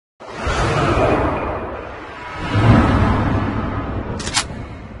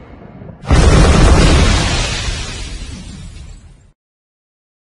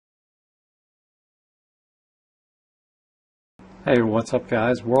Hey, what's up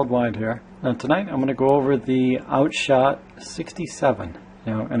guys? Worldwide here. Now tonight I'm going to go over the outshot 67.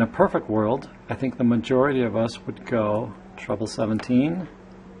 In a perfect world, I think the majority of us would go treble 17,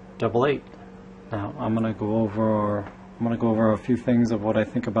 double 8. Now I'm going to go over a few things of what I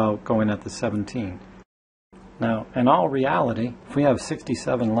think about going at the 17. Now, in all reality, if we have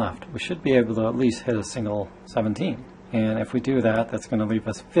 67 left, we should be able to at least hit a single 17. And if we do that, that's going to leave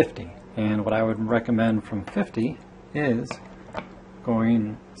us 50. And what I would recommend from 50 is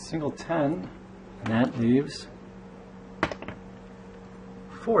going single 10, and that leaves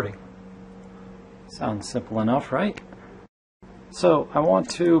 40. Sounds simple enough, right? So I want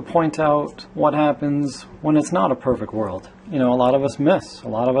to point out what happens when it's not a perfect world. A lot of us miss. A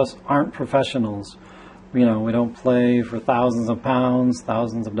lot of us aren't professionals. We don't play for thousands of pounds,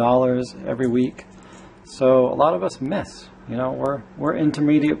 thousands of dollars every week. So a lot of us miss. We're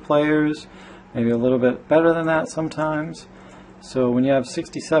intermediate players, maybe a little bit better than that sometimes. So when you have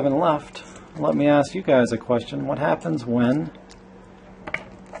 67 left, let me ask you guys a question. What happens when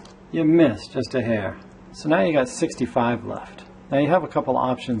you miss just a hair? So now you got 65 left. Now you have a couple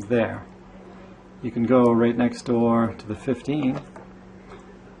options there. You can go right next door to the 15,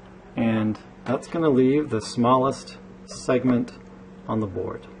 and that's going to leave the smallest segment on the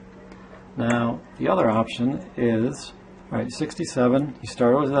board. Now the other option is, all right, 67, you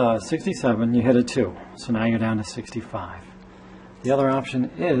start with 67, you hit a 2, so now you're down to 65. The other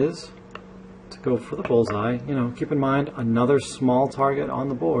option is to go for the bullseye. Keep in mind another small target on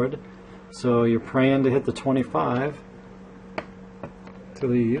the board, so you're praying to hit the 25 to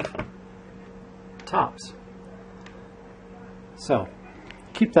leave tops. So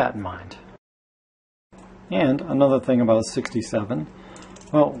keep that in mind. And another thing about 67,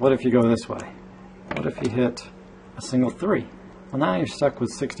 well, what if you go this way? What if you hit a single 3? Well, now you're stuck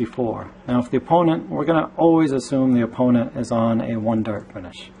with 64. Now, if the opponent, we're going to always assume the opponent is on a 1 dart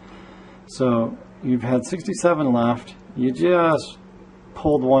finish. So you've had 67 left. You just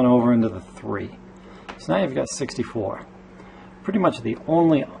pulled one over into the 3. So now you've got 64. Pretty much the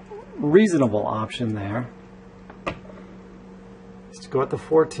only reasonable option there is to go at the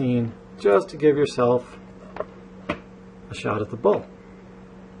 14 just to give yourself a shot at the bull.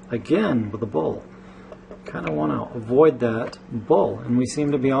 Again with the bull. Kind of want to avoid that bull, and we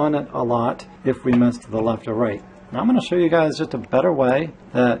seem to be on it a lot if we miss to the left or right. Now I'm going to show you guys just a better way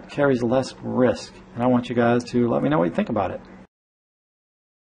that carries less risk, and I want you guys to let me know what you think about it.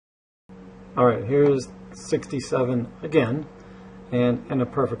 Alright, here's 67 again, and in a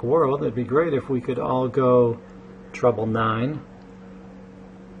perfect world it'd be great if we could all go treble 9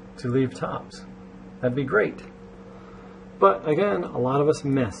 to leave tops. That'd be great. But again, a lot of us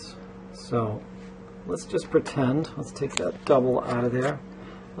miss. So let's just pretend, let's take that double out of there.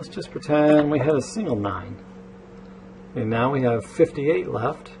 Let's just pretend we had a single 9. And now we have 58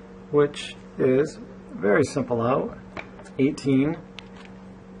 left, which is very simple out. 18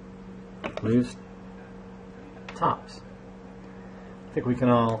 leaves tops. I think we can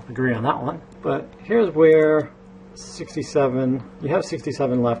all agree on that one. But here's where 67, you have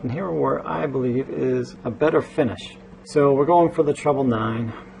 67 left, and here where I believe is a better finish. So we're going for the treble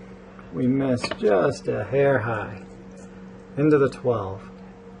 9. We missed just a hair high into the 12.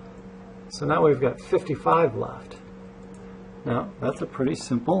 So now we've got 55 left. Now that's a pretty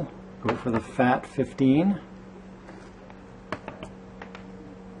simple. Go for the fat 15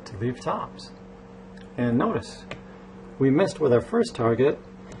 to leave tops. And notice, we missed with our first target,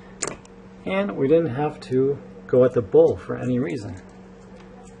 and we didn't have to go at the bull for any reason.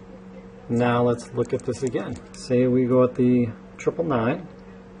 Now let's look at this again. Say we go at the triple 9.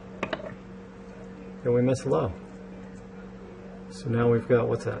 And we miss low. So now we've got,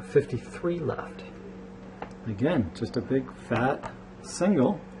 what's that, 53 left. Again, just a big fat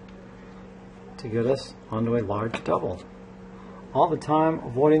single to get us onto a large double. All the time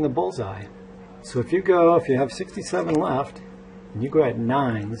avoiding the bullseye. So if you have 67 left, and you go at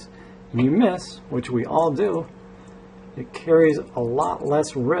 9s, and you miss, which we all do, it carries a lot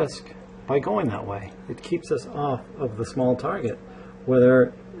less risk by going that way. It keeps us off of the small target,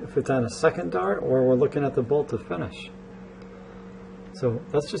 whether if it's on a second dart or we're looking at the bull to finish. So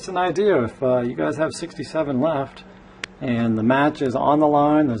that's just an idea. If you guys have 67 left and the match is on the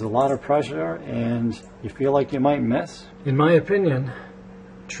line, there's a lot of pressure, and you feel like you might miss, in my opinion,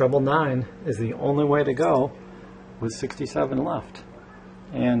 treble 9 is the only way to go with 67 left.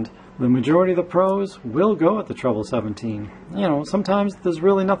 And the majority of the pros will go at the treble 17. Sometimes there's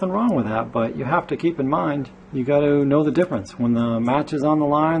really nothing wrong with that, but you have to keep in mind, you got to know the difference. When the match is on the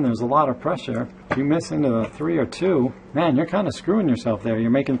line, there's a lot of pressure. If you miss into the 3 or 2, man, you're kind of screwing yourself there.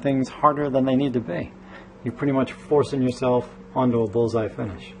 You're making things harder than they need to be. You're pretty much forcing yourself onto a bullseye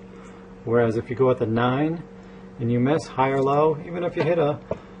finish. Whereas if you go with a 9 and you miss high or low, even if you hit a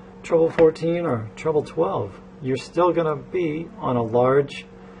treble 14 or treble 12, you're still going to be on a large,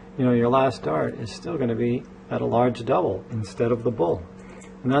 your last dart is still going to be at a large double instead of the bull.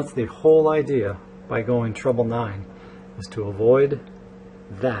 And that's the whole idea by going treble 9, is to avoid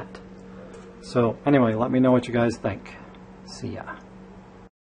that. So anyway, let me know what you guys think. See ya.